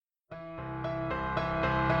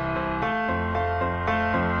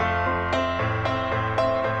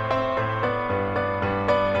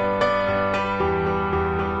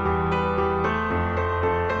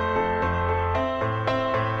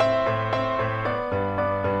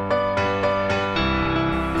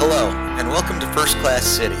welcome to First Class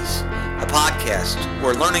Cities, a podcast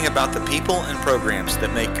where learning about the people and programs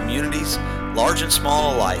that make communities, large and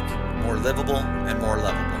small alike, more livable and more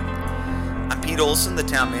lovable. I'm Pete Olson, the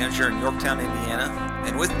town manager in Yorktown, Indiana,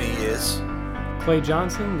 and with me is Clay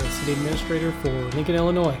Johnson, the city administrator for Lincoln,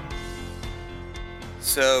 Illinois.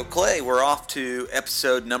 So, Clay, we're off to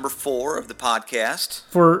episode number 4 of the podcast.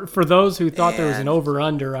 For those who thought there was an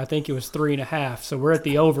over-under, I think it was 3.5, so we're at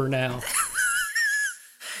the over now.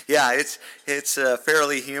 Yeah, it's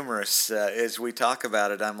fairly humorous as we talk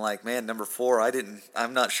about it. I'm like, man, number 4.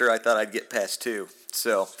 I'm not sure I thought I'd get past 2.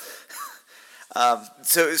 So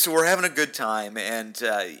we're having a good time, and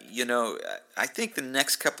I think the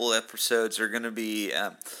next couple episodes are going to be,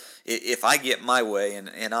 if I get my way,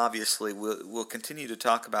 and obviously we'll continue to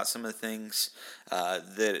talk about some of the things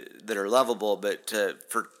that are lovable. But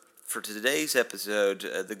for today's episode,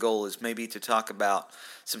 the goal is maybe to talk about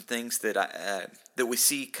some things that we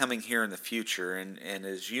see coming here in the future. And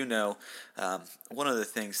as you know, one of the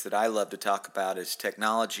things that I love to talk about is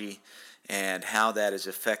technology and how that is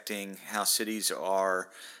affecting how cities are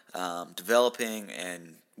developing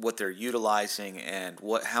and what they're utilizing and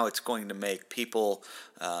how it's going to make people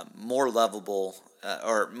more lovable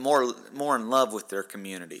or more in love with their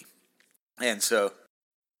community. And so,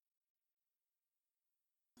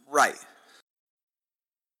 right.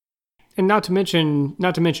 And not to mention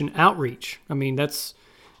outreach. I mean, that's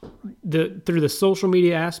through the social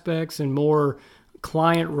media aspects and more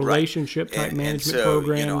client relationship type management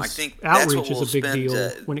programs. I think outreach is a big deal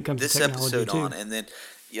when it comes to technology episode too. On, and then,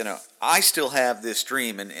 I still have this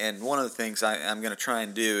dream, and one of the things I'm going to try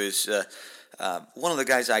and do is one of the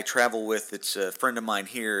guys I travel with that's a friend of mine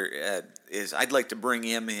here is I'd like to bring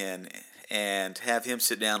him in and have him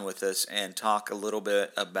sit down with us and talk a little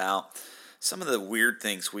bit about some of the weird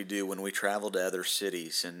things we do when we travel to other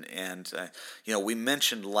cities. And we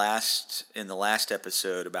mentioned in the last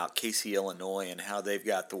episode about Casey, Illinois, and how they've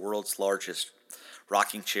got the world's largest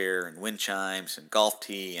rocking chair and wind chimes and golf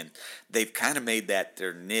tee, and they've kind of made that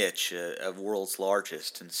their niche of world's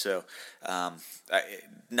largest. And so,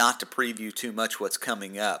 not to preview too much what's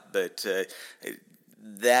coming up, but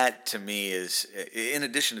that to me is, in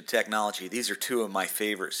addition to technology, these are two of my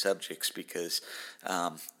favorite subjects because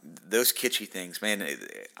those kitschy things, man,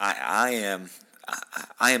 I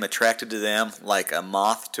am attracted to them like a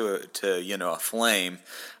moth to a flame.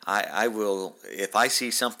 I will, if I see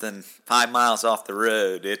something 5 miles off the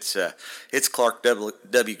road, it's Clark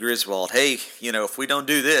W. Griswold. Hey, if we don't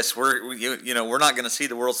do this, we're not going to see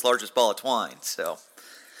the world's largest ball of twine. So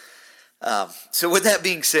with that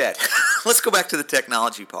being said, let's go back to the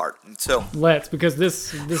technology part. And so because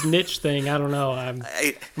this niche thing, I don't know. I'm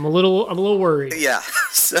a little worried. Yeah.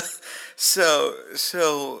 So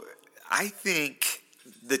I think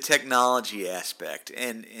the technology aspect,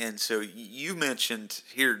 and so you mentioned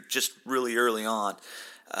here just really early on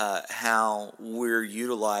how we're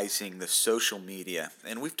utilizing the social media,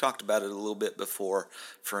 and we've talked about it a little bit before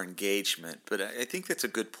for engagement, but I think that's a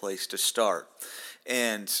good place to start.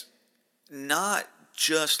 And not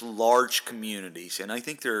just large communities, and I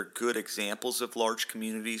think there are good examples of large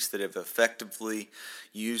communities that have effectively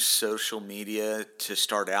used social media to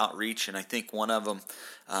start outreach, and I think one of them,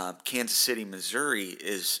 Kansas City, Missouri,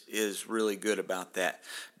 is really good about that.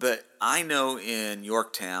 But I know in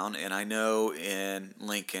Yorktown, and I know in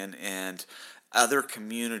Lincoln, and other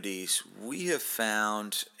communities, we have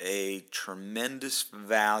found a tremendous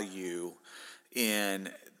value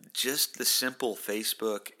in just the simple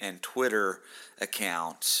Facebook and Twitter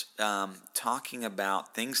accounts talking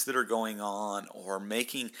about things that are going on or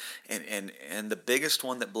making, and the biggest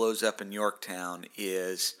one that blows up in Yorktown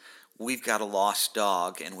is we've got a lost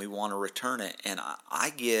dog and we want to return it, and I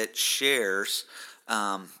get shares,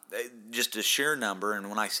 just a share number, and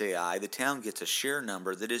when I say the town gets a share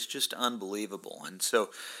number that is just unbelievable. And so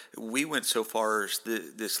we went so far as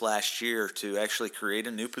this last year to actually create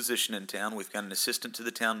a new position in town. We've got an assistant to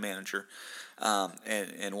the town manager,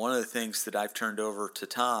 and one of the things that I've turned over to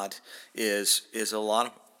Todd is a lot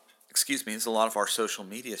of our social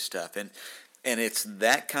media stuff, and it's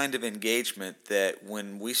that kind of engagement that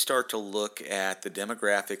when we start to look at the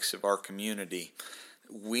demographics of our community,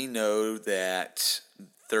 we know that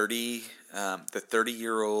the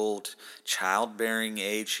 30-year-old childbearing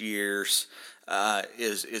age years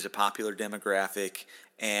is a popular demographic,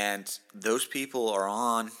 and those people are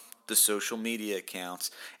on the social media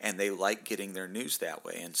accounts, and they like getting their news that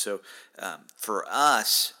way. And so for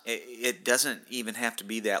us, it doesn't even have to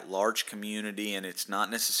be that large community, and it's not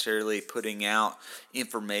necessarily putting out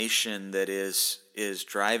information that is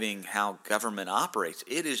driving how government operates.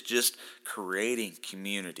 It is just creating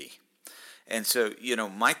community. And so,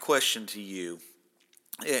 my question to you,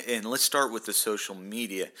 and let's start with the social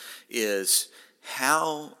media, is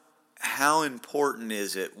how important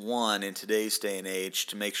is it, one, in today's day and age,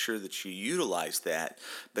 to make sure that you utilize that,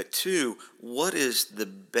 but two, what is the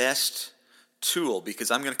best tool?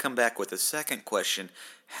 Because I'm going to come back with a second question.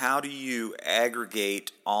 How do you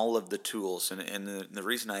aggregate all of the tools? And the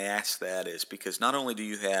reason I ask that is because not only do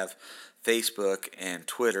you have Facebook and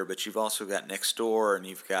Twitter, but you've also got Nextdoor, and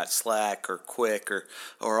you've got Slack or Quick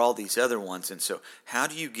or all these other ones. And so how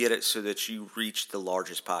do you get it so that you reach the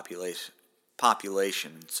largest population?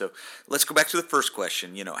 So let's go back to the first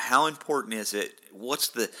question. How important is it? What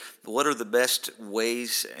are the best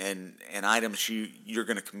ways and items you're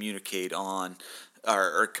going to communicate on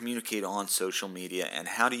or communicate on social media, and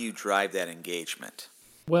how do you drive that engagement?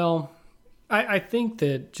 Well, I think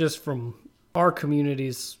that just from our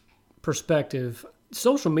community's perspective,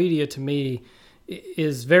 social media to me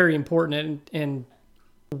is very important, and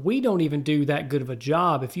we don't even do that good of a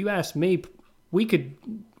job. If you ask me, we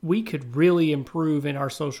could really improve in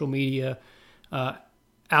our social media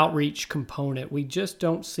outreach component. We just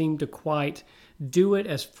don't seem to quite do it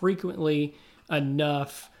as frequently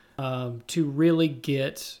enough to really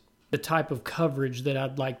get the type of coverage that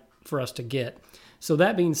I'd like for us to get. So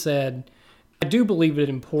that being said, I do believe that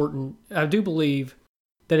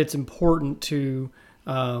it's important to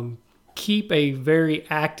keep a very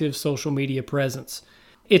active social media presence.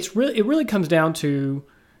 It really comes down to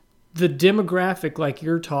the demographic, like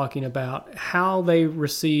you're talking about, how they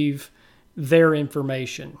receive their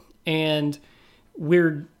information. And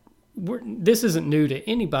this isn't new to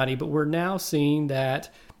anybody, but we're now seeing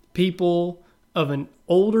that people of an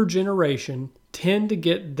older generation tend to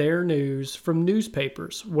get their news from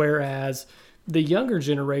newspapers, whereas the younger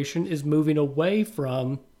generation is moving away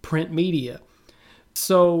from print media.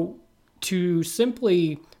 So to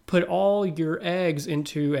simply put all your eggs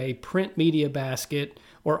into a print media basket,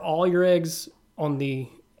 or all your eggs on the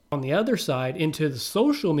other side into the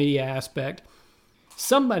social media aspect,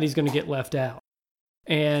 somebody's going to get left out.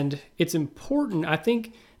 And it's important. I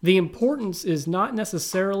think the importance is not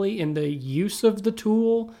necessarily in the use of the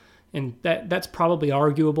tool, and that's probably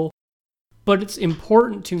arguable, but it's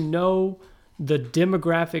important to know the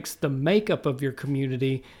demographics, the makeup of your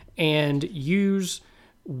community, and use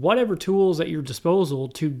whatever tools at your disposal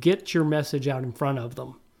to get your message out in front of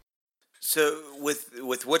them. So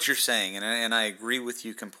with what you're saying, and I agree with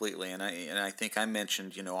you completely, and I think I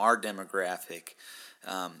mentioned our demographic,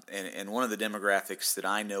 and one of the demographics that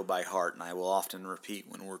I know by heart, and I will often repeat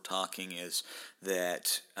when we're talking, is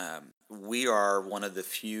that we are one of the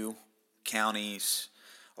few counties,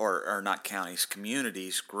 or not counties,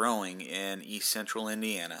 communities growing in East Central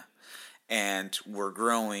Indiana. And we're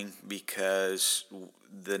growing because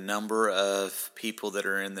the number of people that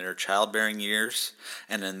are in their childbearing years,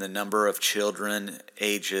 and then the number of children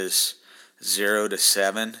ages 0 to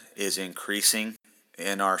 7 is increasing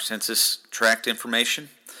in our census tract information.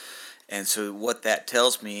 And so what that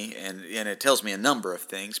tells me, and it tells me a number of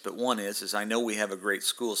things, but one is I know we have a great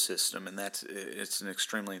school system, and it's an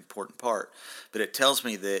extremely important part. But it tells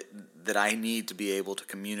me that I need to be able to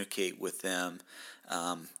communicate with them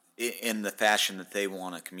in the fashion that they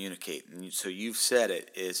want to communicate. And so you've said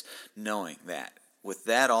it, is knowing that. With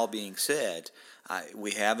that all being said,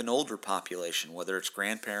 we have an older population, whether it's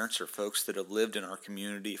grandparents or folks that have lived in our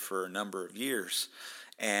community for a number of years.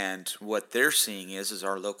 And what they're seeing is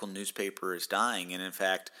our local newspaper is dying. And in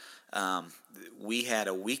fact, we had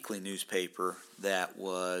a weekly newspaper that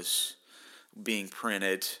was being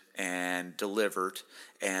printed and delivered,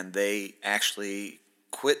 and they actually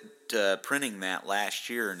quit printing that last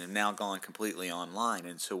year and have now gone completely online.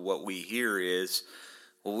 And so what we hear is,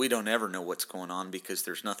 well, we don't ever know what's going on because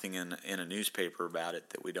there's nothing in a newspaper about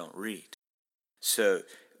it that we don't read. So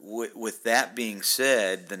with that being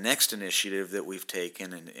said, the next initiative that we've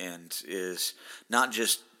taken and is not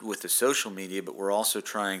just with the social media, but we're also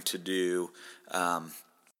trying to do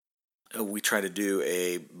we try to do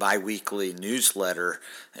a bi-weekly newsletter,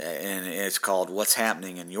 and it's called What's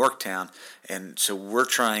Happening in Yorktown. And so we're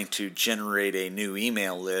trying to generate a new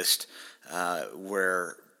email list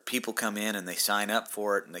where people come in and they sign up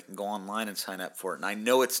for it, and they can go online and sign up for it. And I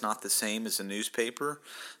know it's not the same as a newspaper,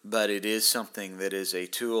 but it is something that is a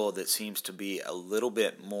tool that seems to be a little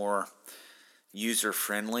bit more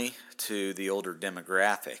user-friendly to the older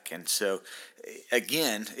demographic. And so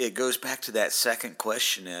again, it goes back to that second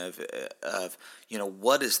question of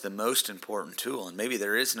what is the most important tool? And maybe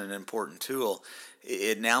there isn't an important tool.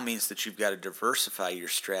 It now means that you've got to diversify your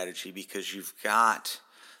strategy, because you've got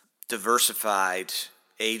diversified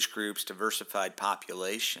age groups, diversified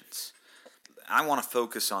populations. I want to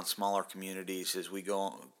focus on smaller communities as we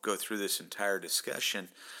go through this entire discussion,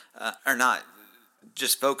 or not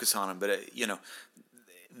just focus on them, but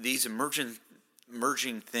these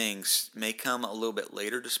emerging things may come a little bit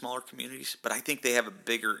later to smaller communities, but I think they have a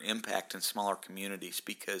bigger impact in smaller communities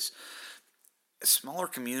because smaller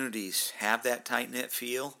communities have that tight-knit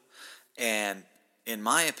feel, and in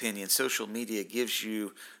my opinion, social media gives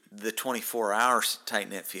you the 24 hours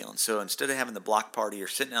tight-knit feeling. So instead of having the block party or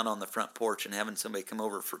sitting out on the front porch and having somebody come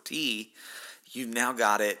over for tea, you've now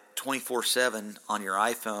got it 24/7 on your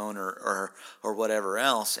iPhone or whatever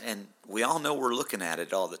else, and we all know we're looking at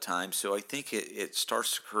it all the time. So I think it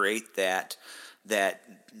starts to create that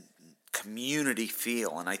community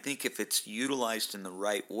feel, and I think if it's utilized in the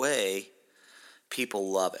right way,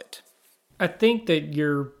 people love it. I think that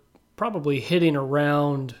you're probably hitting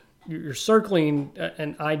around, you're circling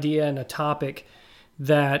an idea and a topic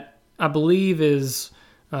that I believe is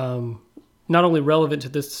not only relevant to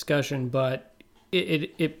this discussion, but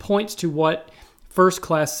it points to what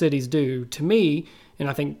first-class cities do. To me, and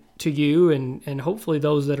I think to you, and hopefully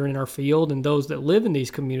those that are in our field and those that live in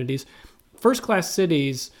these communities, first-class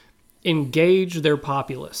cities engage their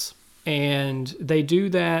populace. And they do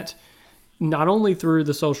that not only through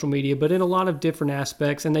the social media, but in a lot of different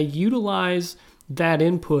aspects. And they utilize that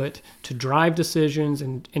input to drive decisions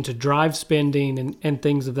and to drive spending and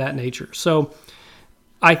things of that nature. So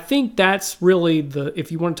I think that's really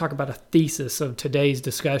if you want to talk about a thesis of today's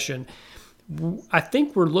discussion, I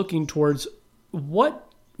think we're looking towards what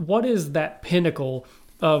is that pinnacle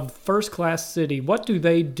of first-class city? What do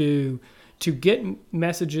they do to get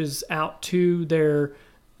messages out to their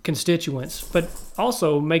constituents, but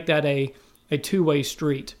also make that a two-way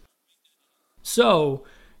street? So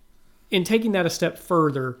in taking that a step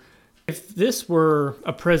further, if this were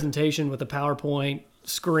a presentation with a PowerPoint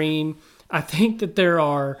screen, I think that there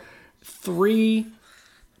are 3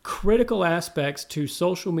 critical aspects to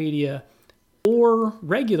social media or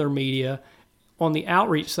regular media on the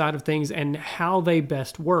outreach side of things and how they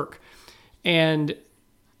best work. And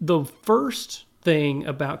the first thing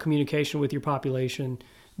about communication with your population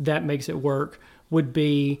that makes it work would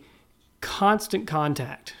be constant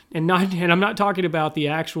contact. And I'm not talking about the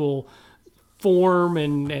actual form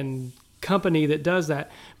and company that does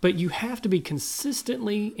that, but you have to be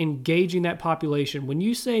consistently engaging that population. When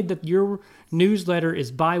you say that your newsletter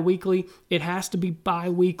is bi-weekly, it has to be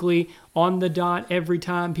bi-weekly on the dot every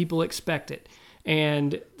time people expect it.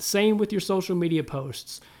 And same with your social media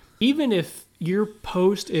posts. Even if your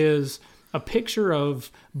post is a picture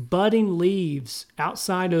of budding leaves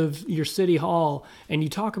outside of your city hall and you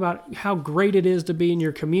talk about how great it is to be in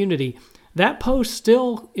your community, that post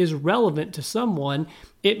still is relevant to someone.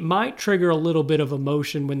 It might trigger a little bit of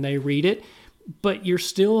emotion when they read it, but you're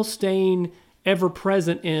still staying ever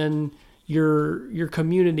present in your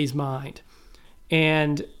community's mind.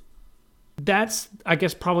 And that's, I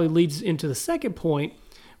guess, probably leads into the second point,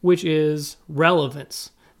 which is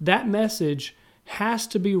relevance. That message has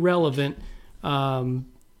to be relevant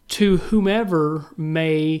to whomever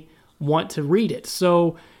may want to read it.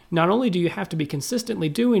 So not only do you have to be consistently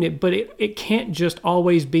doing it, but it can't just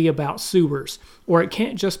always be about sewers, or it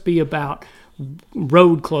can't just be about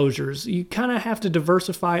road closures. You kind of have to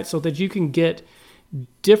diversify it so that you can get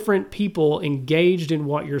different people engaged in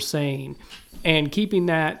what you're saying. And keeping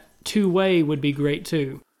that two-way would be great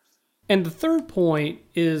too. And the third point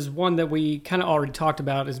is one that we kind of already talked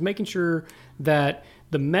about, is making sure that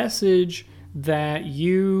the message that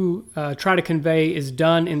you try to convey is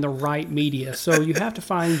done in the right media. So you have to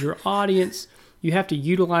find your audience. You have to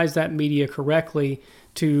utilize that media correctly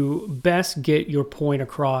to best get your point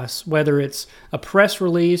across, whether it's a press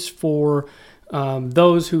release for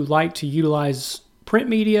those who like to utilize print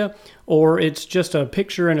media, or it's just a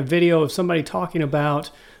picture and a video of somebody talking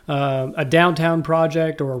about a downtown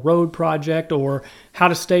project or a road project, or how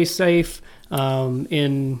to stay safe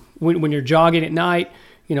when you're jogging at night.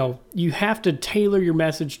 You know, you have to tailor your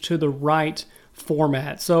message to the right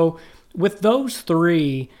format. So with those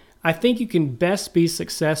 3, I think you can best be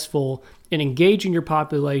successful in engaging your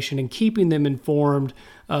population and keeping them informed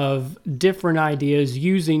of different ideas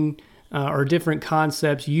using or different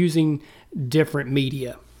concepts using different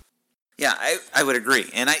media. Yeah, I would agree.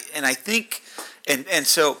 And I think and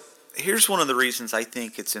so here's one of the reasons I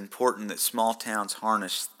think it's important that small towns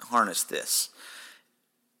harness this.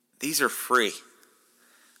 These are free.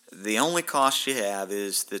 The only cost you have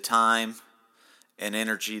is the time and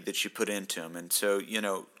energy that you put into them. And so,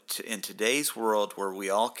 in today's world where we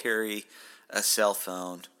all carry a cell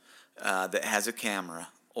phone that has a camera,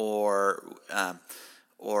 or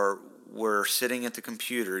we're sitting at the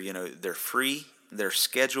computer, they're free, they're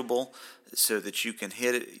schedulable so that you can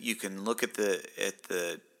hit it. You can look at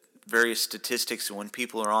the various statistics and when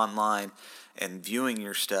people are online and viewing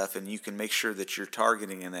your stuff, and you can make sure that you're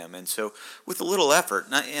targeting them. And so with a little effort,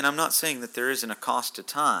 and I'm not saying that there isn't a cost to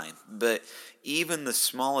time, but even the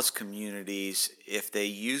smallest communities, if they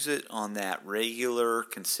use it on that regular,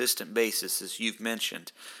 consistent basis, as you've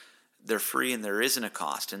mentioned, they're free and there isn't a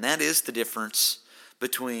cost. And that is the difference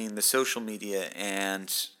between the social media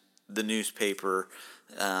and the newspaper,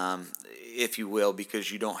 if you will,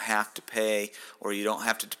 because you don't have to pay, or you don't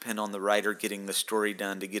have to depend on the writer getting the story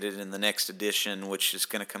done to get it in the next edition, which is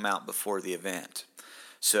going to come out before the event.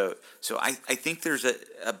 So I think there's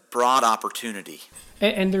a broad opportunity.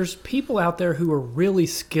 And there's people out there who are really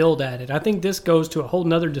skilled at it. I think this goes to a whole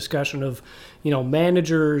nother discussion of,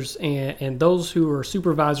 managers and those who are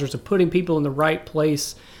supervisors of putting people in the right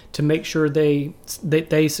place to make sure they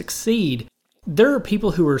succeed. There are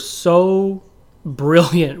people who are so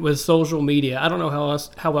brilliant with social media. I don't know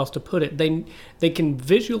how else to put it. They can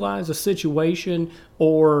visualize a situation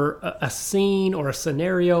or a scene or a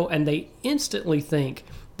scenario, and they instantly think,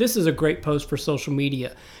 this is a great post for social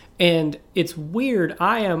media. And it's weird.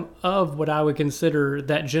 I am of what I would consider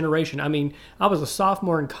that generation. I mean, I was a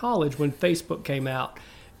sophomore in college when Facebook came out,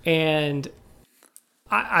 and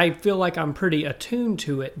I feel like I'm pretty attuned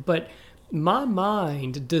to it, but my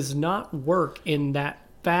mind does not work in that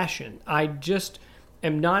fashion. I just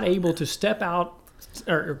am not able to step out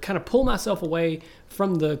or kind of pull myself away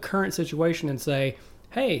from the current situation and say,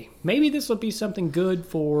 hey, maybe this will be something good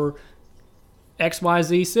for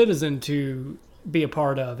XYZ citizen to be a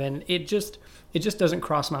part of. And it just doesn't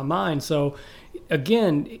cross my mind. So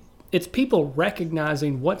again, it's people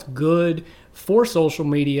recognizing what's good for social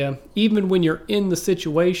media, even when you're in the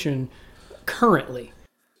situation currently.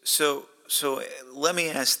 So let me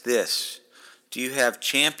ask this. Do you have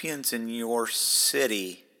champions in your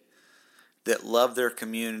city that love their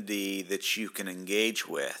community that you can engage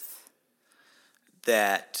with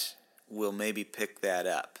that will maybe pick that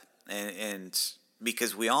up? And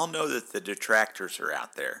because we all know that the detractors are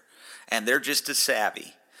out there and they're just as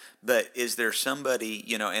savvy. But is there somebody,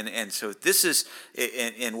 and so this is,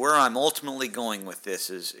 and where I'm ultimately going with this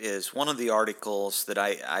is one of the articles that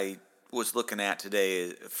I was looking at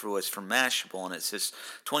today was from Mashable, and it says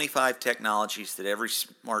 25 technologies that every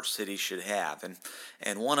smart city should have,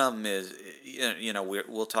 and one of them is,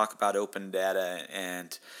 we'll talk about open data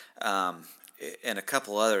and a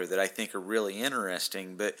couple other that I think are really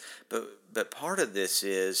interesting, but part of this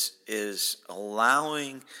is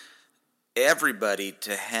allowing everybody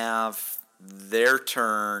to have their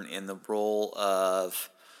turn in the role of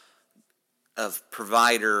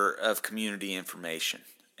provider of community information.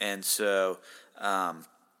 And so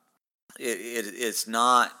it's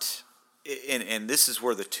not, and this is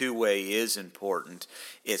where the two-way is important.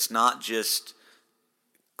 It's not just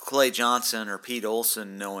Clay Johnson or Pete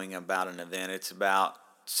Olson knowing about an event. It's about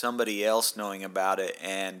somebody else knowing about it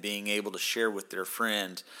and being able to share with their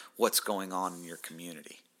friend what's going on in your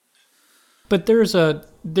community. But there's a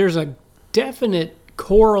definite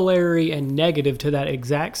corollary and negative to that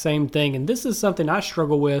exact same thing. And this is something I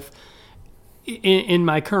struggle with in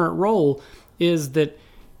my current role, is that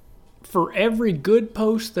for every good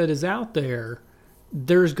post that is out there,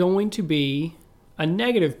 there's going to be a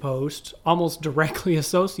negative post almost directly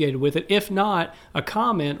associated with it, if not a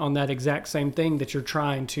comment on that exact same thing that you're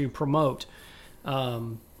trying to promote.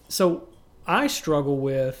 So I struggle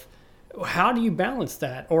with, how do you balance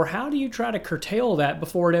that? Or how do you try to curtail that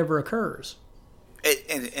before it ever occurs?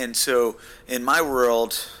 And so in my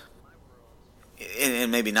world,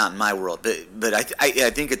 and maybe not in my world, but I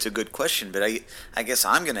think it's a good question. But I guess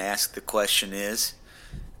I'm going to ask the question is,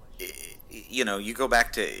 you go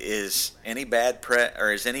back to, is any bad press,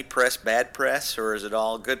 or is any press bad press, or is it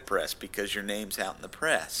all good press because your name's out in the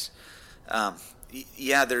press?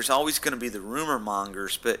 Yeah, there's always going to be the rumor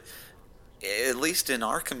mongers, but at least in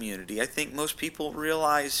our community, I think most people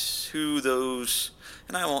realize who those,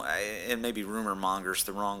 and maybe rumor monger's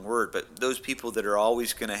the wrong word, but those people that are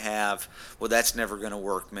always going to have, well, that's never going to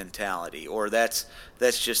work mentality, or that's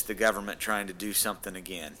just the government trying to do something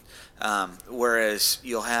again. Whereas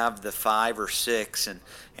you'll have the 5 or 6,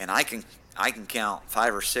 and I can count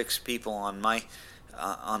 5 or 6 people on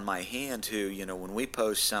my hand who, when we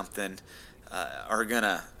post something, are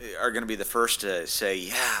gonna be the first to say,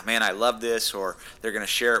 yeah, man, I love this, or they're gonna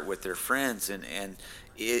share it with their friends, and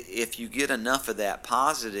if you get enough of that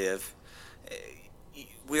positive,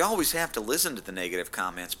 we always have to listen to the negative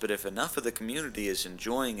comments, but if enough of the community is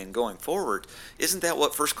enjoying and going forward, isn't that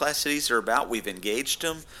what First Class Cities are about? We've engaged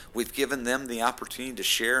them, we've given them the opportunity to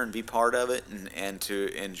share and be part of it and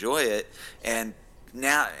to enjoy it, and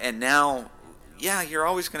now, yeah, you're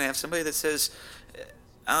always going to have somebody that says,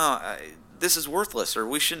 this is worthless, or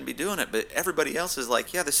we shouldn't be doing it. But everybody else is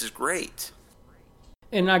like, yeah, this is great.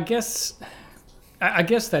 And I guess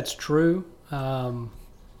that's true.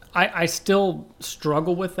 I still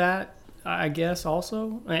struggle with that, I guess,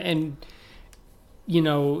 also. And,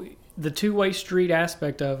 the two-way street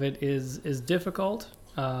aspect of it is difficult.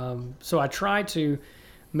 So I try to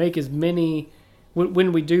make as many,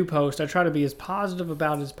 when we do post, I try to be as positive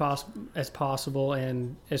about it as possible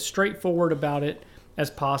and as straightforward about it as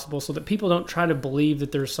possible so that people don't try to believe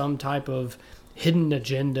that there's some type of hidden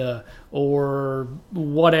agenda or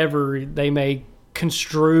whatever they may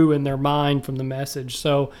construe in their mind from the message.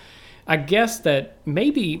 So I guess that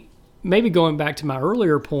maybe going back to my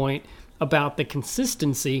earlier point about the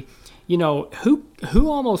consistency, who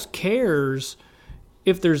almost cares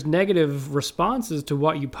if there's negative responses to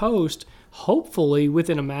what you post? Hopefully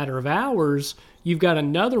within a matter of hours, you've got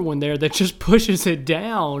another one there that just pushes it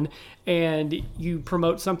down and you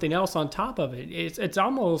promote something else on top of it. It's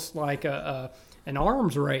almost like an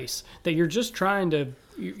arms race that you're just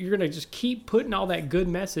you're going to just keep putting all that good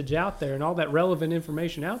message out there and all that relevant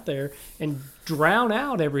information out there and drown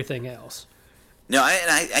out everything else. No,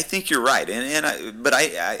 I think you're right, but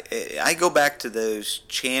I go back to those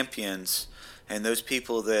champions and those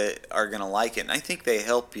people that are going to like it, and I think they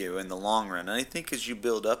help you in the long run. And I think as you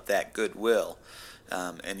build up that goodwill,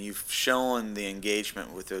 and you've shown the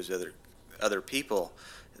engagement with those other people,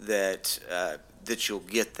 that you'll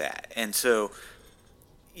get that. And so,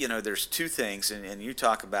 there's two things, and you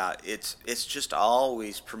talk about it's just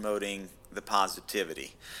always promoting the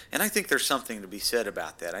positivity. And I think there's something to be said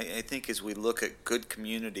about that. I think as we look at good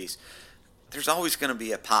communities, there's always going to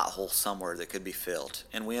be a pothole somewhere that could be filled.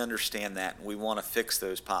 And we understand that, and we want to fix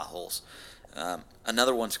those potholes.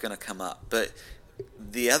 Another one's going to come up. But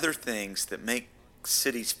the other things that make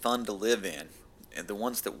cities fun to live in, and the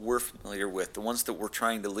ones that we're familiar with, the ones that we're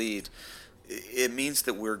trying to lead, it means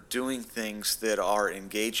that we're doing things that are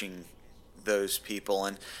engaging those people,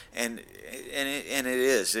 and it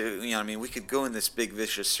is, we could go in this big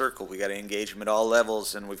vicious circle. We got to engage them at all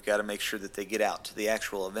levels, and we've got to make sure that they get out to the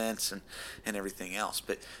actual events and everything else.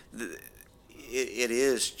 But it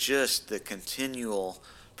is just the continual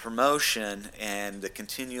promotion and the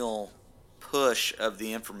continual push of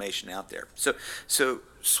the information out there. So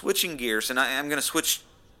switching gears, and I'm going to switch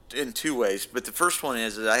in two ways, but the first one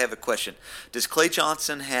is that I have a question. Does Clay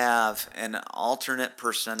Johnson have an alternate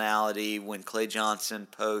personality when Clay Johnson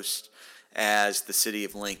posts as the city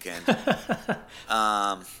of Lincoln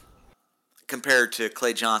compared to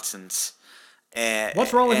Clay Johnson's?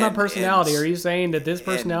 What's wrong with my personality? Are you saying that this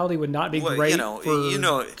personality would not be great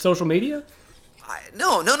for social media?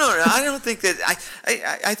 No. I don't think that.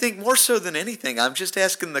 I think more so than anything, I'm just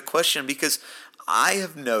asking the question because I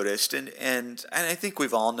have noticed, and I think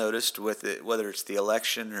we've all noticed with it, whether it's the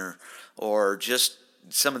election or just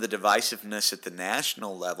some of the divisiveness at the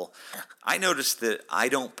national level. I noticed that I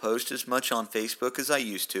don't post as much on Facebook as I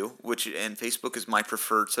used to, and Facebook is my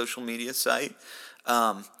preferred social media site.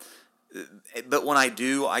 But when I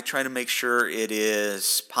do, I try to make sure it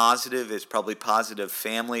is positive. It's probably positive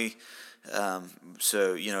family.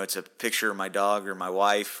 So it's a picture of my dog or my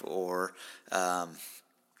wife or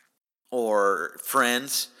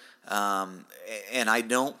friends, and I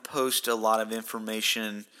don't post a lot of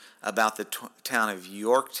information about the town of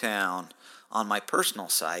Yorktown on my personal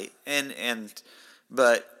site,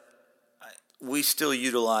 but we still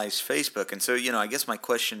utilize Facebook, and so I guess my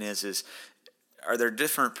question is are there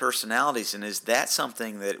different personalities, and is that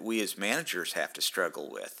something that we as managers have to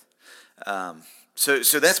struggle with?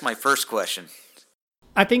 So that's my first question.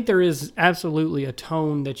 I think there is absolutely a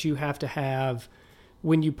tone that you have to have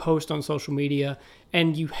when you post on social media,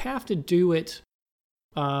 and you have to do it,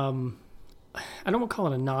 I don't want to call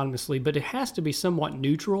it anonymously, but it has to be somewhat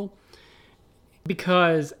neutral,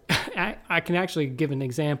 because I can actually give an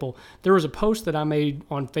example. There was a post that I made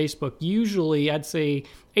on Facebook. Usually, I'd say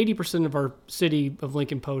 80% of our City of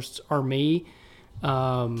Lincoln posts are me,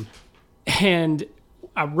 and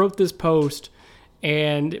I wrote this post,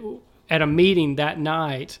 and at a meeting that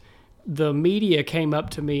night, the media came up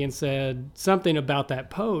to me and said something about that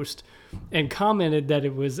post and commented that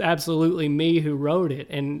it was absolutely me who wrote it.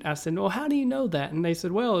 And I said, well, how do you know that? And they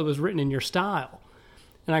said, well, it was written in your style.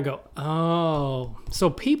 And I go, oh. So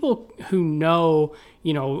people who know,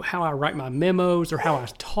 how I write my memos or how I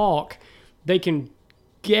talk, they can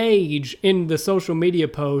gauge in the social media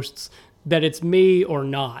posts that it's me or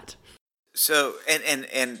not. So, and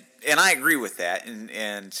I agree with that.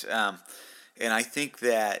 And I think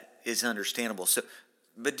that is understandable. So,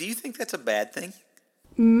 but do you think that's a bad thing?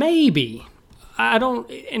 Maybe. I don't,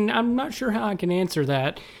 and I'm not sure how I can answer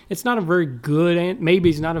that. It's not a very good, maybe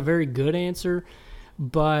it's not a very good answer,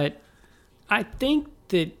 but I think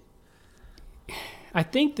that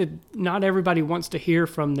not everybody wants to hear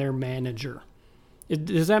from their manager.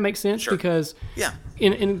 Does that make sense? Sure. Because Yeah.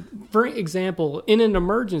 for example, in an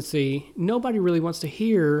emergency, nobody really wants to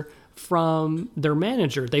hear from their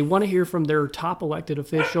manager. They want to hear from their top elected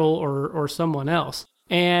official or someone else.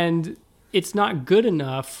 And it's not good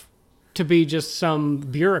enough to be just some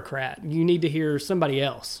bureaucrat. You need to hear somebody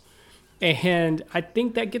else. And I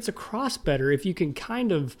think that gets across better if you can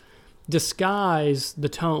kind of disguise the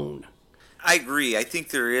tone. I agree. I think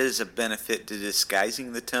there is a benefit to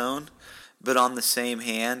disguising the tone, but on the same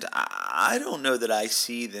hand, I don't know that I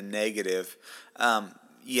see the negative.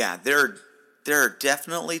 Yeah, there are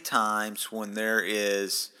definitely times when there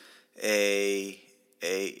is a,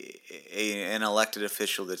 an elected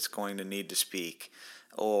official that's going to need to speak,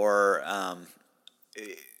 or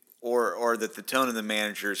or that the tone of the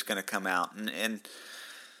manager is going to come out, and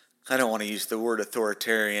I don't want to use the word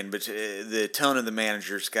authoritarian, but the tone of the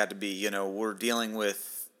manager's got to be, we're dealing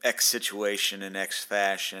with X situation in X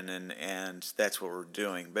fashion, and that's what we're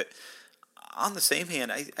doing. But on the same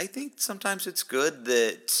hand, I think sometimes it's good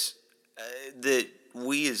that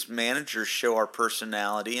we as managers show our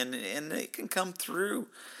personality, and it can come through.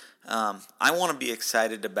 I want to be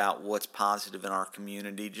excited about what's positive in our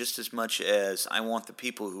community just as much as I want the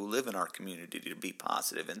people who live in our community to be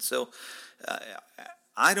positive. And so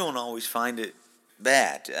I don't always find it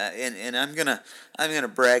bad. And I'm gonna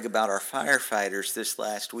brag about our firefighters. This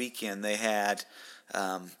last weekend they had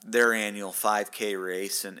their annual 5K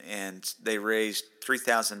race, and they raised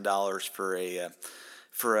 $3,000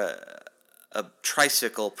 for a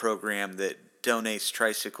tricycle program that donates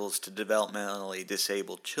tricycles to developmentally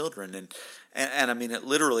disabled children, and I mean, it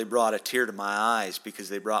literally brought a tear to my eyes because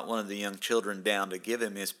they brought one of the young children down to give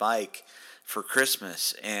him his bike for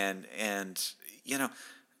Christmas, and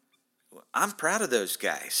I'm proud of those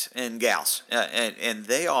guys and gals, and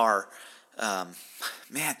they are,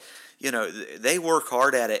 man, they work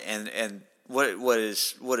hard at it, and what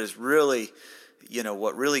is really,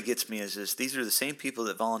 what really gets me is these are the same people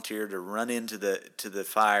that volunteer to run into the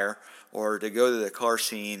fire or to go to the car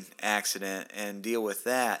scene accident and deal with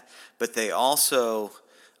that, but they also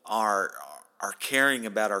are caring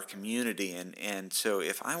about our community, and so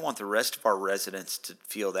if I want the rest of our residents to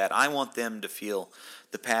feel that, I want them to feel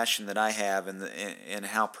the passion that I have and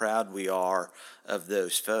how proud we are of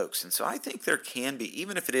those folks. And so I think there can be,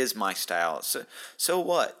 even if it is my style, so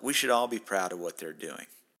what? We should all be proud of what they're doing.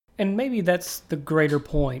 And maybe that's the greater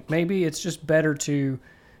point. Maybe it's just better to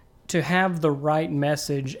have the right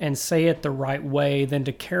message and say it the right way than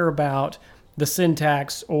to care about the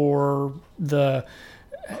syntax or the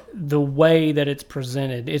way that it's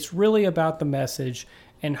presented. It's really about the message,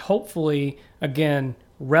 and hopefully, again,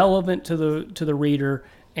 relevant to the reader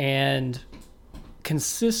and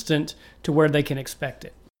consistent to where they can expect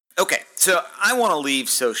it. Okay, so I want to leave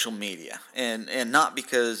social media, and not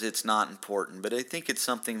because it's not important, but I think it's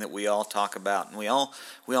something that we all talk about, and we all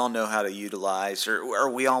know how to utilize, or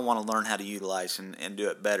we all want to learn how to utilize and do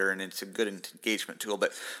it better, and it's a good engagement tool.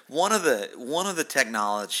 But one of the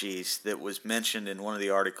technologies that was mentioned in one of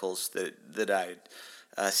the articles that I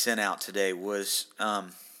sent out today was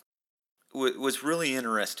really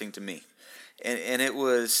interesting to me, and it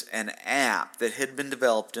was an app that had been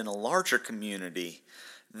developed in a larger community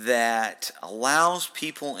that allows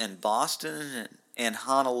people in Boston and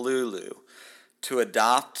Honolulu to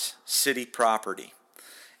adopt city property.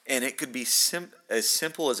 And it could be as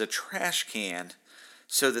simple as a trash can,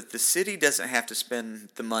 so that the city doesn't have to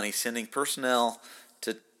spend the money sending personnel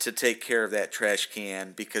to take care of that trash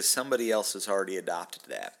can because somebody else has already adopted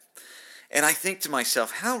that. And I think to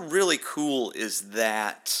myself, how really cool is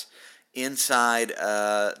that inside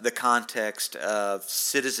the context of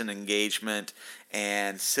citizen engagement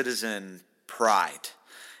and citizen pride?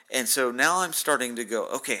 And so now I'm starting to go,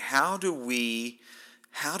 okay, how do we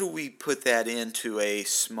put that into a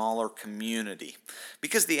smaller community?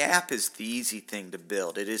 Because the app is the easy thing to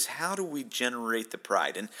build. It is, how do we generate the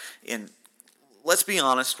pride? And let's be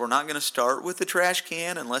honest, we're not going to start with the trash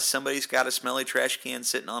can unless somebody's got a smelly trash can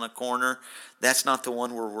sitting on a corner. That's not the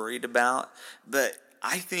one we're worried about. But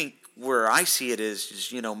I think where I see it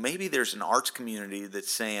is maybe there's an arts community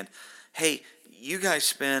that's saying, hey, you guys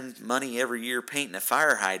spend money every year painting a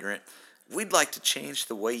fire hydrant. We'd like to change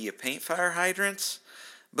the way you paint fire hydrants,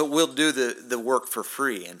 but we'll do the work for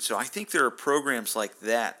free. And so I think there are programs like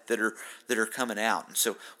that are coming out. And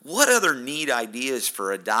so what other neat ideas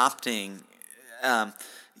for adopting,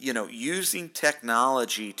 using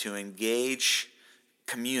technology to engage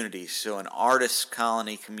communities, so an artist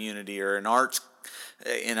colony community or an arts,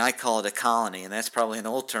 and I call it a colony, and that's probably an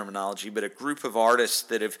old terminology, but a group of artists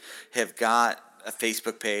that have got a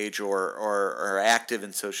Facebook page or are active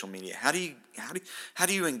in social media. How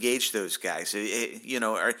do you engage those guys?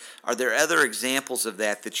 Are there other examples of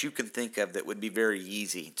that you can think of that would be very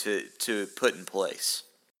easy to put in place?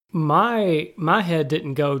 My head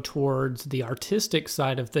didn't go towards the artistic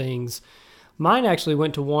side of things. Mine actually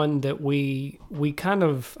went to one that we kind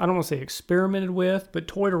of, I don't want to say experimented with, but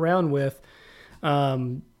toyed around with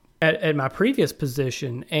at my previous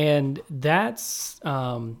position, and that's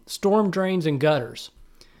storm drains and gutters.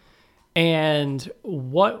 And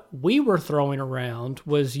what we were throwing around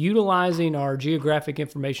was utilizing our Geographic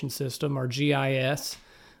Information System, our GIS,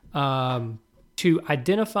 to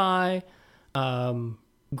identify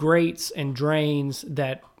grates and drains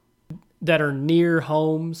that are near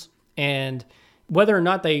homes, and whether or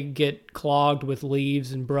not they get clogged with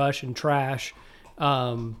leaves and brush and trash,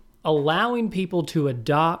 allowing people to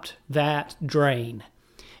adopt that drain.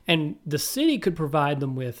 And the city could provide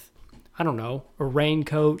them with, I don't know, a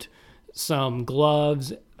raincoat, some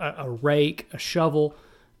gloves, a rake, a shovel,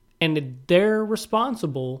 and they're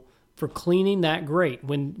responsible for cleaning that grate.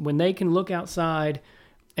 When they can look outside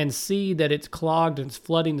and see that it's clogged and it's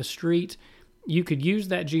flooding the street, you could use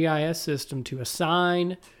that GIS system to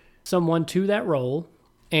assign someone to that role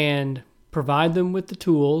and provide them with the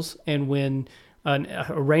tools. And when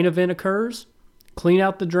a rain event occurs, clean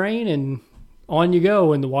out the drain and on you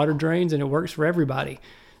go, and the water drains, and it works for everybody.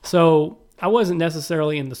 So I wasn't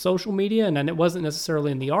necessarily in the social media, and it wasn't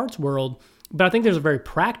necessarily in the arts world, but I think there's a very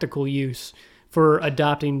practical use for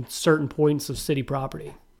adopting certain points of city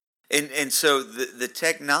property. And so the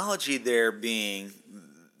technology there being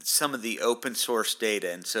some of the open source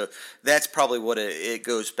data, and so that's probably what it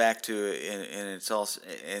goes back to, and it's also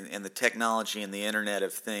and the technology and the Internet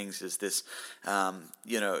of Things is this, the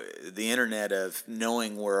Internet of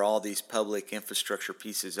knowing where all these public infrastructure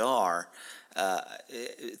pieces are.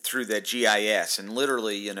 Through that GIS, and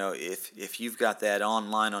literally, if you've got that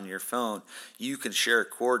online on your phone, you can share a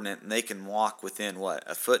coordinate, and they can walk within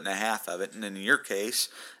a foot and a half of it. And in your case,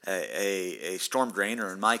 a storm drain,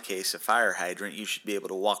 or in my case, a fire hydrant, you should be able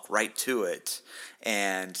to walk right to it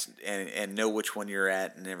and know which one you're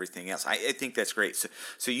at and everything else. I think that's great.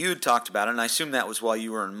 So you had talked about it, and I assume that was while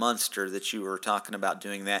you were in Munster that you were talking about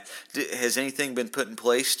doing that. Has anything been put in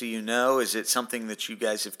place? Do you know? Is it something that you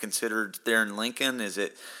guys have considered there in Lincoln? Is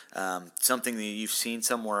it something that you've seen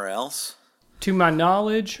somewhere else? To my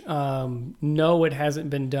knowledge, no, it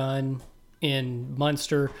hasn't been done in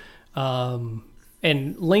Munster. And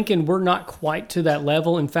Lincoln, we're not quite to that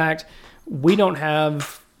level. In fact, we don't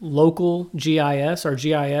have local GIS. Our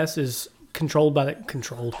GIS is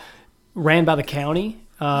ran by the county,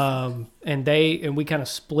 and we kind of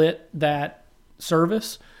split that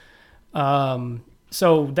service.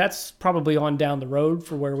 So that's probably on down the road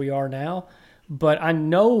for where we are now. But I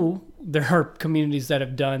know there are communities that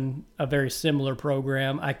have done a very similar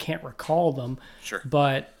program. I can't recall them. Sure.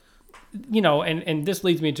 But, and this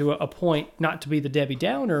leads me to a point, not to be the Debbie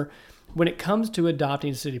Downer, when it comes to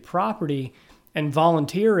adopting city property and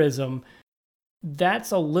volunteerism,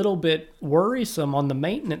 that's a little bit worrisome on the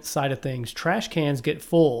maintenance side of things. Trash cans get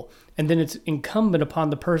full, and then it's incumbent upon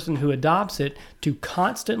the person who adopts it to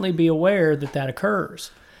constantly be aware that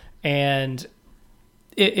occurs. And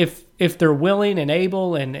if they're willing and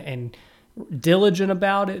able and diligent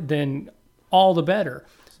about it, then all the better.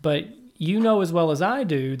 But you know as well as I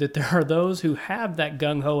do that there are those who have that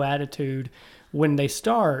gung-ho attitude when they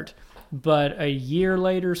start, but a year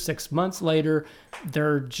later, 6 months later,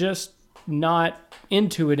 they're just not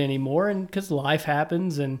into it anymore, and because life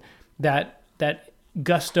happens and that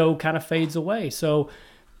gusto kind of fades away. So,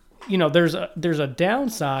 there's a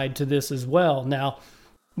downside to this as well. Now,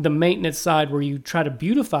 the maintenance side where you try to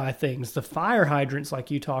beautify things, the fire hydrants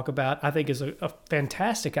like you talk about, I think is a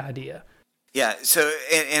fantastic idea. Yeah, so,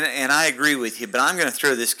 and I agree with you, but I'm going to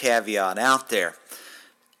throw this caveat out there.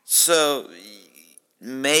 So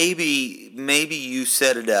maybe you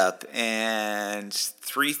set it up and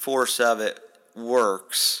 3/4 of it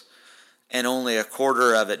works and only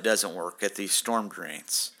 1/4 of it doesn't work at these storm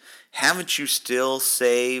drains. Haven't you still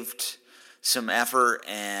saved some effort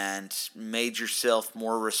and made yourself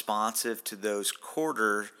more responsive to those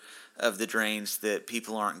 1/4 of the drains that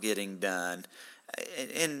people aren't getting done?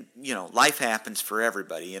 And life happens for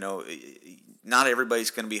everybody. Not everybody's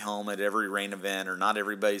going to be home at every rain event, or not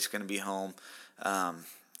everybody's going to be home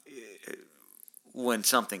when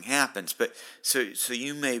something happens. But so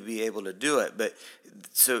you may be able to do it. But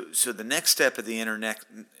so the next step of the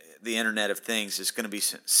the Internet of Things is going to be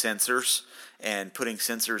sensors, and putting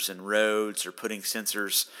sensors in roads or putting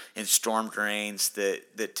sensors in storm drains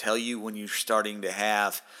that tell you when you're starting to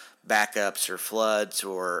have backups or floods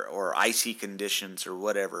or icy conditions or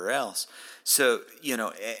whatever else. So,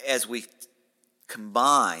 as we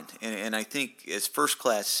combine, and I think as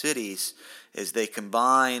first-class cities, as they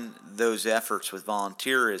combine those efforts with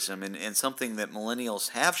volunteerism, and something that millennials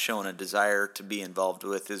have shown a desire to be involved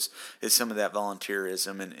with is some of that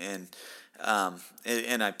volunteerism,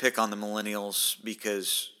 and I pick on the millennials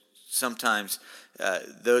because sometimes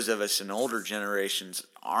those of us in older generations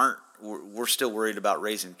we're still worried about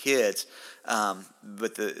raising kids,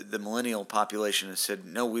 but the millennial population has said,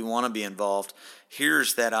 no, we want to be involved.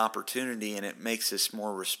 Here's that opportunity, and it makes us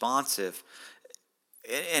more responsive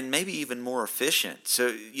and maybe even more efficient.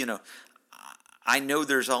 So, I know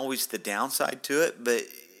there's always the downside to it, but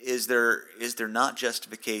is there not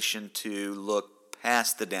justification to look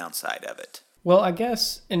past the downside of it? Well, I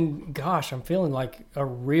guess, and gosh, I'm feeling like a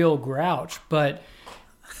real grouch, but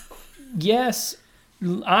yes,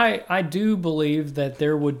 I do believe that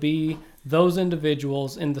there would be those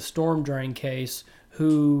individuals in the storm drain case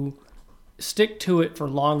who stick to it for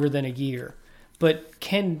longer than a year. But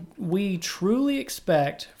can we truly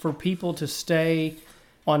expect for people to stay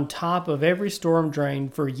on top of every storm drain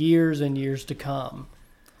for years and years to come?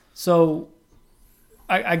 So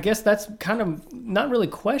I guess that's kind of not really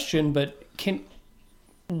a question, but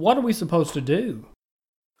what are we supposed to do?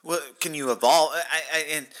 Well, can you evolve?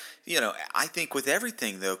 I think with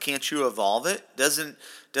everything though, can't you evolve it? Doesn't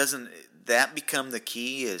that become the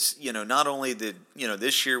key? Is not only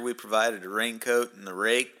this year we provided a raincoat and the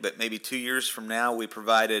rake, but maybe 2 years from now we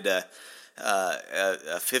provided a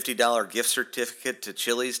 $50 gift certificate to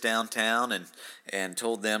Chili's downtown and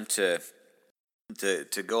told them to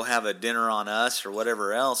go have a dinner on us or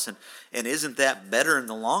whatever else, and isn't that better in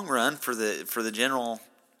the long run for the general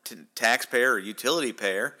taxpayer or utility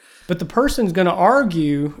payer? But the person's going to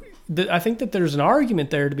argue that I think that there's an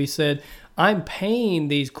argument there to be said, I'm paying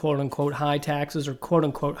these quote unquote high taxes or quote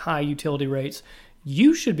unquote high utility rates.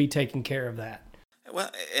 You should be taking care of that. Well,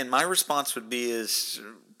 and my response would be is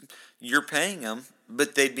you're paying them,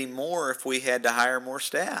 but they'd be more if we had to hire more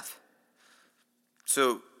staff.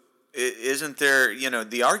 So isn't there,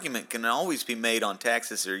 the argument can always be made on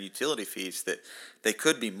taxes or utility fees that they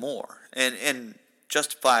could be more, and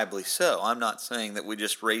justifiably so. I'm not saying that we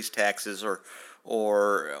just raise taxes or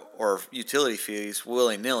utility fees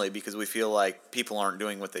willy-nilly because we feel like people aren't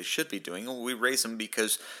doing what they should be doing. We raise them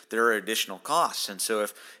because there are additional costs. And so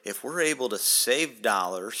if we're able to save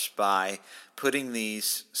dollars by putting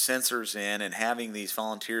these sensors in and having these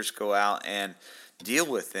volunteers go out and deal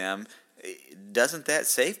with them, doesn't that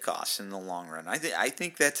save costs in the long run? I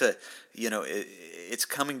think that's it's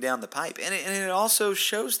coming down the pipe, and it also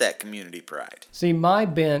shows that community pride. See, my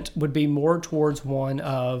bent would be more towards one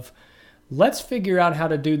of, let's figure out how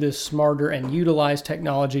to do this smarter and utilize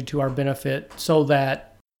technology to our benefit so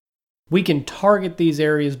that we can target these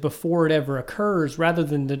areas before it ever occurs, rather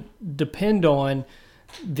than depend on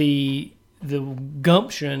the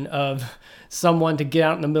gumption of someone to get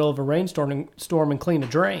out in the middle of a rainstorm and clean a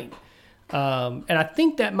drain. And I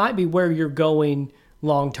think that might be where you're going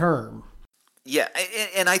long term. Yeah,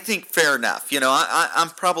 and I think fair enough. I'm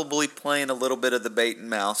probably playing a little bit of the bait and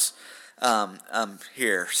mouse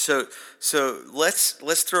here. So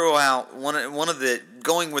let's throw out one of the,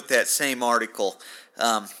 going with that same article.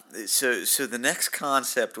 So the next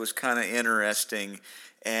concept was kind of interesting,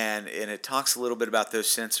 and it talks a little bit about those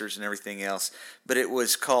sensors and everything else. But it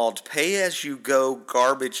was called pay-as-you-go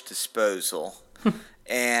garbage disposal,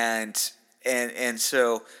 and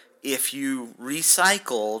so if you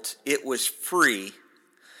recycled, it was free,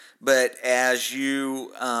 but as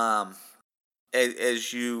you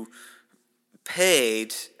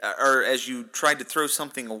paid, or as you tried to throw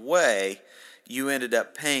something away, you ended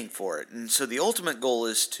up paying for it. And so the ultimate goal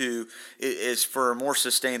is for a more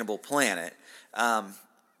sustainable planet.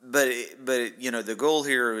 But the goal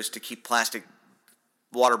here is to keep plastic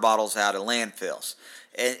water bottles out of landfills,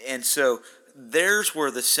 and so there's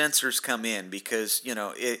where the sensors come in, because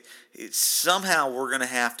it somehow we're going to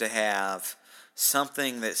have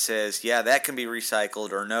something that says, yeah, that can be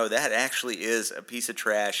recycled, or no, that actually is a piece of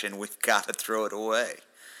trash and we've got to throw it away.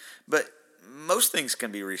 But most things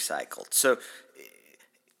can be recycled. So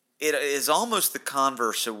it is almost the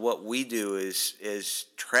converse of what we do as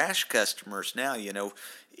trash customers now.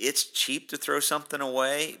 It's cheap to throw something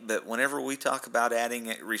away, but whenever we talk about adding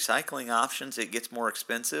recycling options, it gets more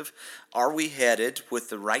expensive. Are we headed with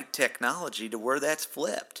the right technology to where that's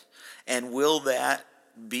flipped? And will that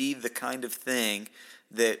be the kind of thing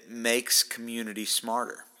that makes community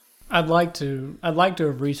smarter? I'd like to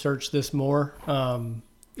have researched this more.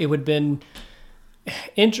 It would have been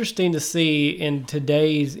interesting to see in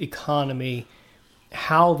today's economy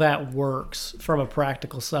how that works from a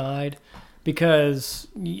practical side, because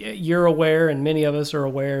you're aware, and many of us are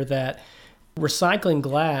aware, that recycling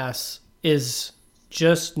glass is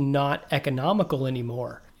just not economical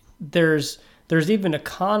anymore. There's even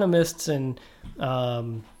economists and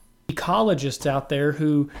ecologists out there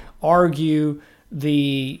who argue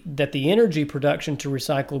that the energy production to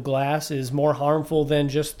recycle glass is more harmful than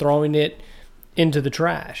just throwing it into the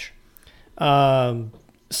trash.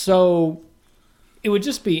 So it would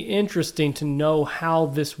just be interesting to know how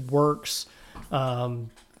this works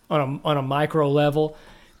on a micro level.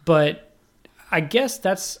 But I guess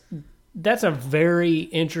that's a very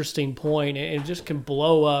interesting point, and it just can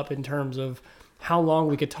blow up in terms of how long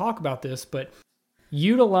we could talk about this. But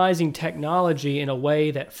utilizing technology in a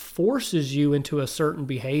way that forces you into a certain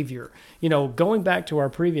behavior. Going back to our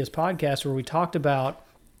previous podcast where we talked about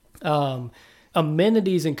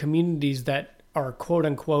amenities and communities that are quote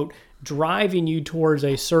unquote driving you towards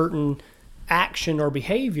a certain action or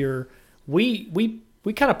behavior, we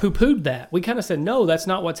kind of poo-pooed that. We kind of said, no, that's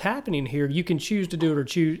not what's happening here. You can choose to do it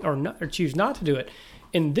or choose not to do it.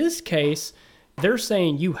 In this case, they're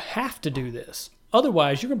saying you have to do this.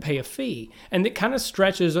 Otherwise, you're going to pay a fee. And it kind of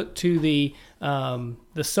stretches to the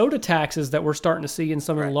soda taxes that we're starting to see in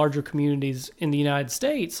some of the larger communities in the United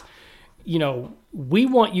States. We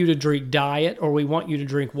want you to drink diet or we want you to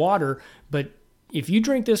drink water, but if you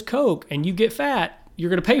drink this Coke and you get fat, you're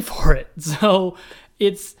going to pay for it. So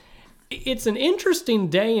it's an interesting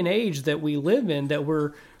day and age that we live in, that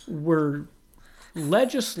we're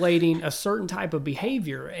legislating a certain type of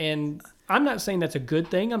behavior. And I'm not saying that's a good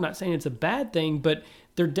thing. I'm not saying it's a bad thing, but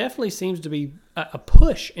there definitely seems to be a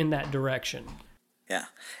push in that direction. Yeah,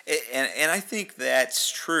 and I think that's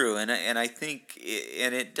true, and I think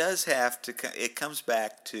it does have to. It comes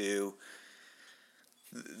back to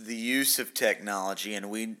the use of technology, and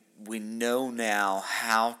we know now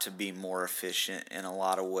how to be more efficient in a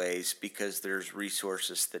lot of ways because there's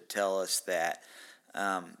resources that tell us that.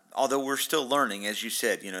 Although we're still learning, as you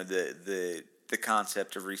said, the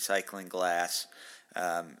concept of recycling glass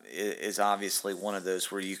is obviously one of those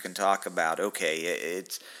where you can talk about, okay,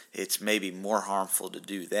 it's maybe more harmful to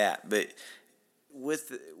do that. But with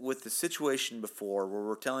the situation before where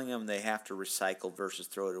we're telling them they have to recycle versus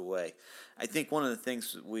throw it away, I think one of the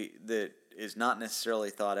things that is not necessarily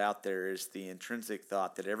thought out there is the intrinsic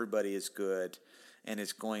thought that everybody is good and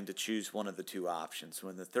is going to choose one of the two options,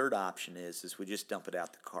 when the third option is we just dump it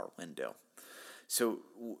out the car window. So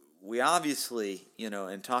we obviously,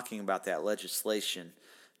 in talking about that legislation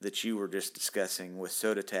that you were just discussing with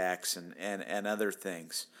soda tax and other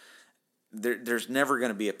things, there's never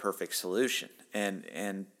going to be a perfect solution. And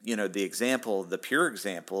the pure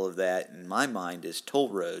example of that in my mind is toll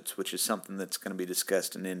roads, which is something that's going to be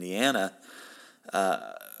discussed in Indiana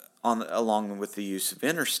along with the use of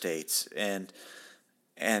interstates.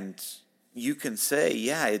 And you can say,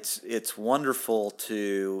 yeah, it's wonderful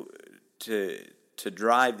to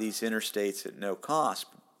drive these interstates at no cost,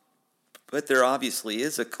 but there obviously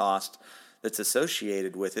is a cost that's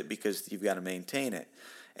associated with it because you've got to maintain it.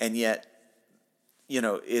 And yet,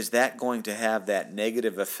 is that going to have that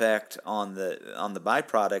negative effect on the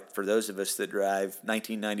byproduct for those of us that drive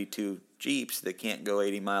 1992 Jeeps that can't go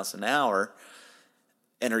 80 miles an hour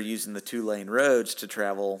and are using the 2-lane roads to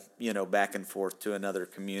travel, back and forth to another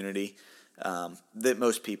community that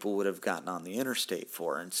most people would have gotten on the interstate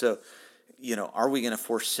for? And so, are we going to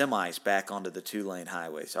force semis back onto the 2-lane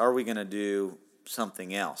highways? Are we going to do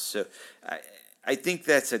something else? So I think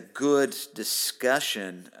that's a good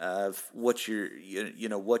discussion of what you're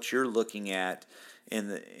looking at in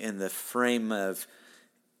the frame of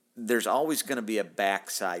there's always going to be a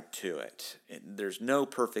backside to it. There's no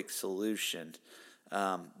perfect solution.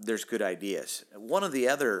 There's good ideas. One of the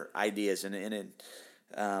other ideas, and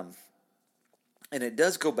it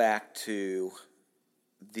does go back to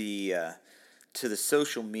the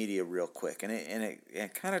social media real quick, and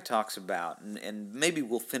it kind of talks about, and maybe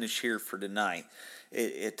we'll finish here for tonight.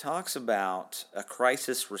 It talks about a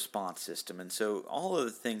crisis response system, and so all of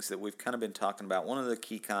the things that we've kind of been talking about. One of the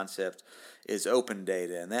key concepts is open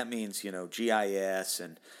data, and that means GIS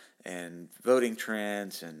and voting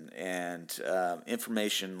trends and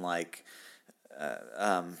information like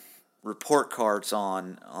report cards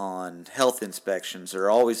on health inspections are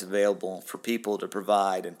always available for people to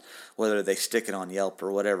provide, and whether they stick it on Yelp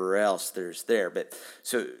or whatever else there's there. But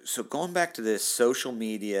so going back to this social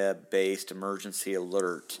media based emergency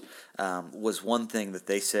alert was one thing that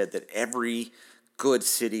they said that every good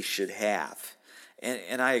city should have.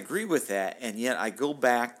 And I agree with that, and yet I go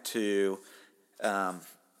back to, and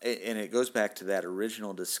it goes back to that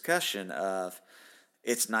original discussion of,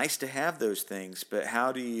 it's nice to have those things, but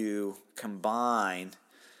how do you combine?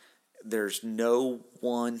 There's no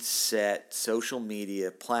one set social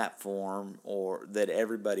media platform or that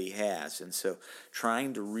everybody has, and so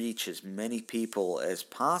trying to reach as many people as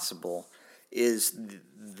possible is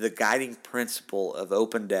the guiding principle of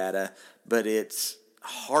open data, but it's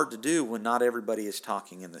hard to do when not everybody is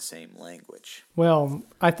talking in the same language. Well,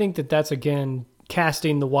 I think that that's, again,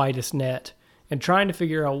 casting the widest net and trying to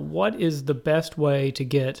figure out what is the best way to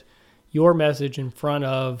get your message in front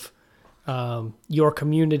of your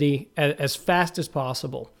community as fast as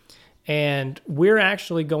possible. And we're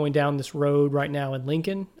actually going down this road right now in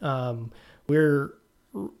Lincoln. We're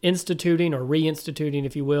instituting or reinstituting,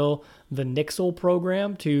 if you will, the Nixle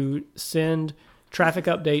program to send traffic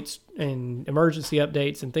updates and emergency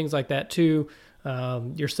updates and things like that to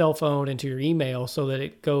your cell phone and to your email, so that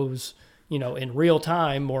it goes, in real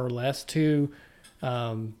time, more or less, to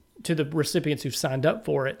the recipients who've signed up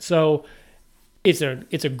for it. So it's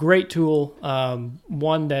a great tool,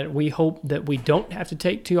 one that we hope that we don't have to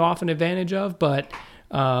take too often advantage of, but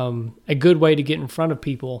a good way to get in front of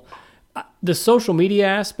people. The social media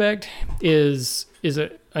aspect is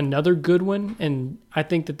another good one, and I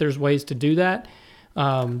think that there's ways to do that.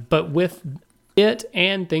 But with it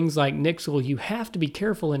and things like Nixle, you have to be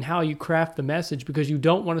careful in how you craft the message, because you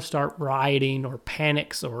don't want to start rioting or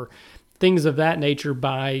panics or things of that nature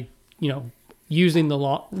by, using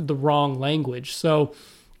the wrong language. So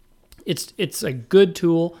it's a good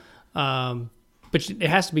tool, but it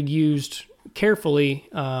has to be used carefully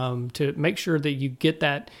to make sure that you get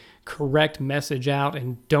that correct message out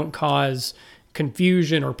and don't cause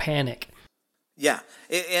confusion or panic. Yeah,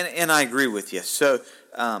 and I agree with you. So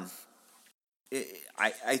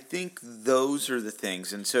I think those are the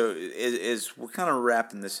things. And so as we're kind of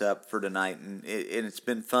wrapping this up for tonight, and it's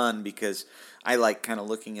been fun because I like kind of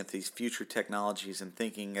looking at these future technologies and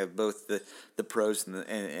thinking of both the pros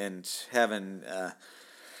and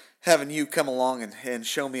having you come along and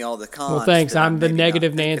show me all the cons. Well, thanks. I'm the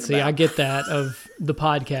negative Nancy. About. I get that of the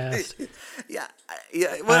podcast. Yeah.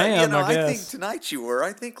 Well, I think tonight you were.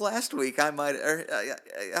 I think last week I might.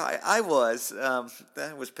 I was.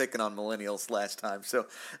 I was picking on millennials last time. So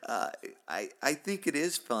I think it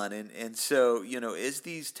is fun, and so as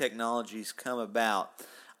these technologies come about,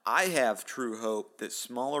 I have true hope that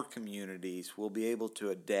smaller communities will be able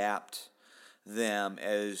to adapt them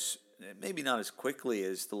as. Maybe not as quickly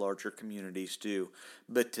as the larger communities do,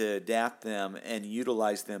 but to adapt them and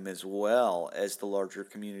utilize them as well as the larger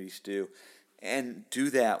communities do, and do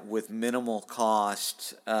that with minimal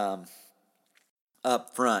cost up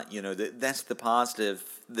front. That's the positive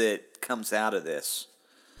that comes out of this.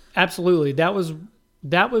 Absolutely. That was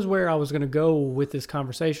where I was going to go with this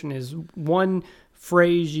conversation. Is one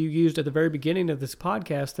phrase you used at the very beginning of this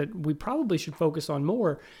podcast that we probably should focus on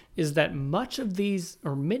more, is that many of these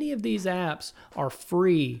apps are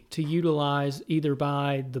free to utilize either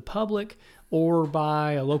by the public or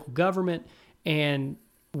by a local government, and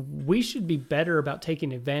we should be better about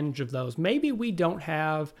taking advantage of those. Maybe we don't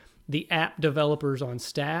have the app developers on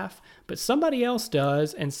staff, but somebody else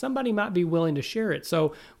does, and somebody might be willing to share it.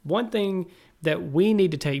 So one thing that we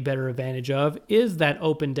need to take better advantage of is that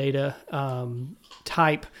open data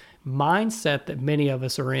type mindset that many of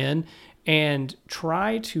us are in, and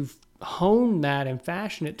try to hone that and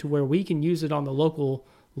fashion it to where we can use it on the local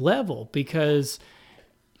level. Because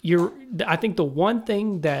I think the one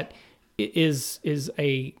thing that is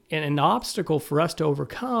an obstacle for us to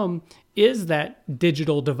overcome is that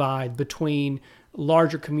digital divide between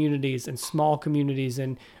larger communities and small communities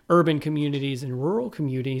and urban communities and rural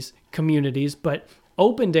communities. But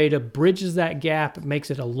open data bridges that gap. It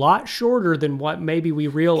makes it a lot shorter than what maybe we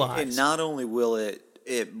realize. And not only will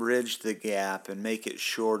it bridge the gap and make it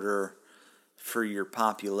shorter for your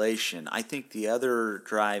population, I think the other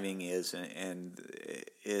driving is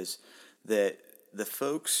that the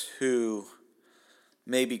folks who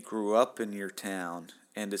maybe grew up in your town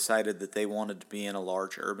and decided that they wanted to be in a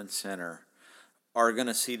large urban center are going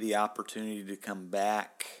to see the opportunity to come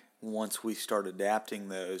back once we start adapting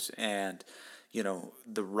those. And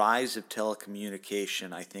the rise of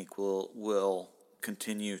telecommunication, I think, will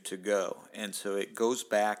continue to go. And so it goes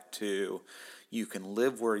back to, you can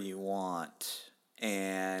live where you want,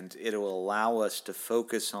 and it will allow us to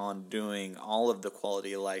focus on doing all of the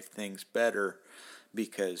quality of life things better,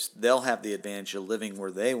 because they'll have the advantage of living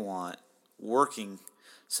where they want, working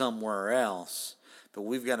somewhere else. But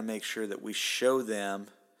we've got to make sure that we show them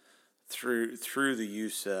through the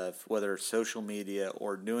use of whether it's social media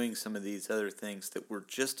or doing some of these other things that we're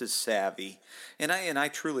just as savvy, and I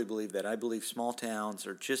truly believe that. I believe small towns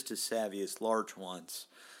are just as savvy as large ones,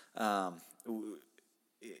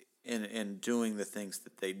 in doing the things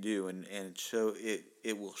that they do, and so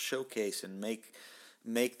it will showcase and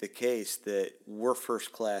make the case that we're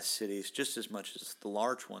first class cities just as much as the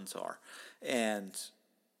large ones are, and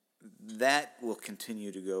that will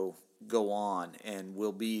continue to go on and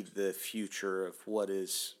will be the future of what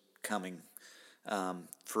is coming,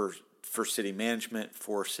 for city management,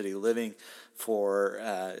 for city living,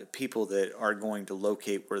 for people that are going to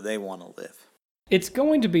locate where they want to live. It's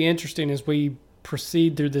going to be interesting as we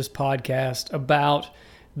proceed through this podcast about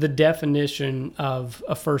the definition of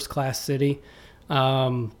a first-class city.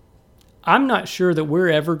 I'm not sure that we're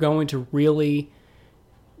ever going to really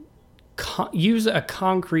use a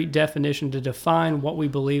concrete definition to define what we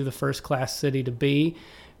believe the first-class city to be,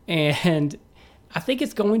 and I think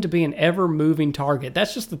it's going to be an ever-moving target.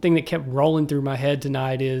 That's just the thing that kept rolling through my head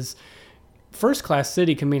tonight is first-class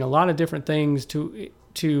city can mean a lot of different things to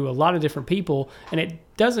a lot of different people, and it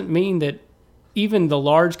doesn't mean that even the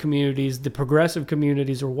large communities, the progressive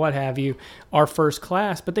communities or what have you, are first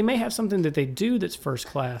class, but they may have something that they do that's first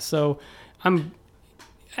class. So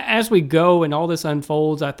as we go and all this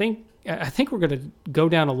unfolds, I think we're going to go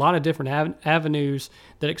down a lot of different avenues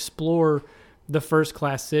that explore the first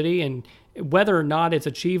class city, and whether or not it's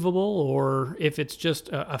achievable or if it's just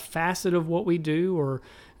a facet of what we do, or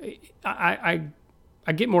I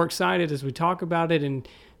get more excited as we talk about it, and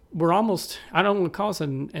we're almost, I don't want to call this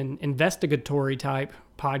an investigatory type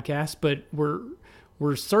podcast, but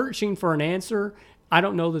we're searching for an answer. I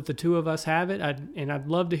don't know that the two of us have it, and I'd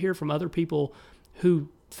love to hear from other people who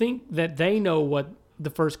think that they know what the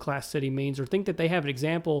first-class city means, or think that they have an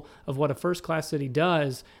example of what a first-class city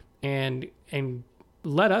does, and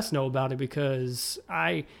let us know about it, because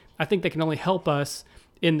I think they can only help us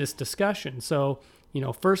in this discussion. So,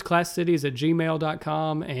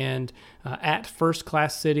 firstclasscities@gmail.com and at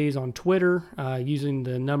firstclasscities on Twitter, using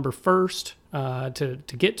the number first to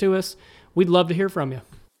get to us. We'd love to hear from you.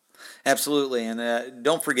 Absolutely, and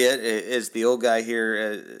don't forget, as the old guy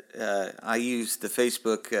here, I use the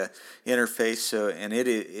Facebook interface, and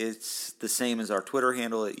it's the same as our Twitter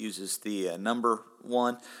handle. It uses the number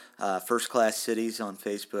 1, First Class Cities on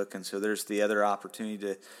Facebook, and so there's the other opportunity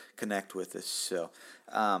to connect with us. So,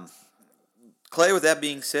 Clay, with that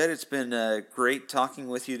being said, it's been great talking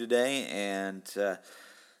with you today, and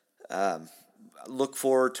look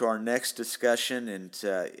forward to our next discussion, and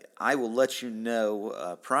I will let you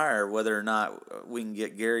know prior whether or not we can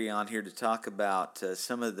get Gary on here to talk about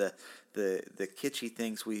some of the kitschy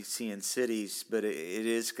things we see in cities, but it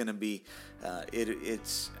is going to be,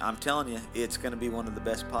 I'm telling you, it's going to be one of the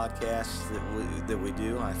best podcasts that we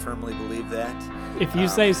do. I firmly believe that. If you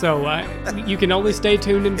say so. You can only stay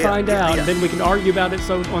tuned and find out, and then we can argue about it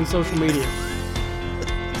on social media.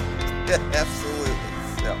 Absolutely.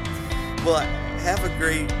 So, well, have a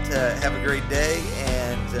great day,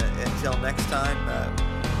 and until next time,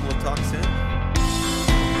 we'll talk soon.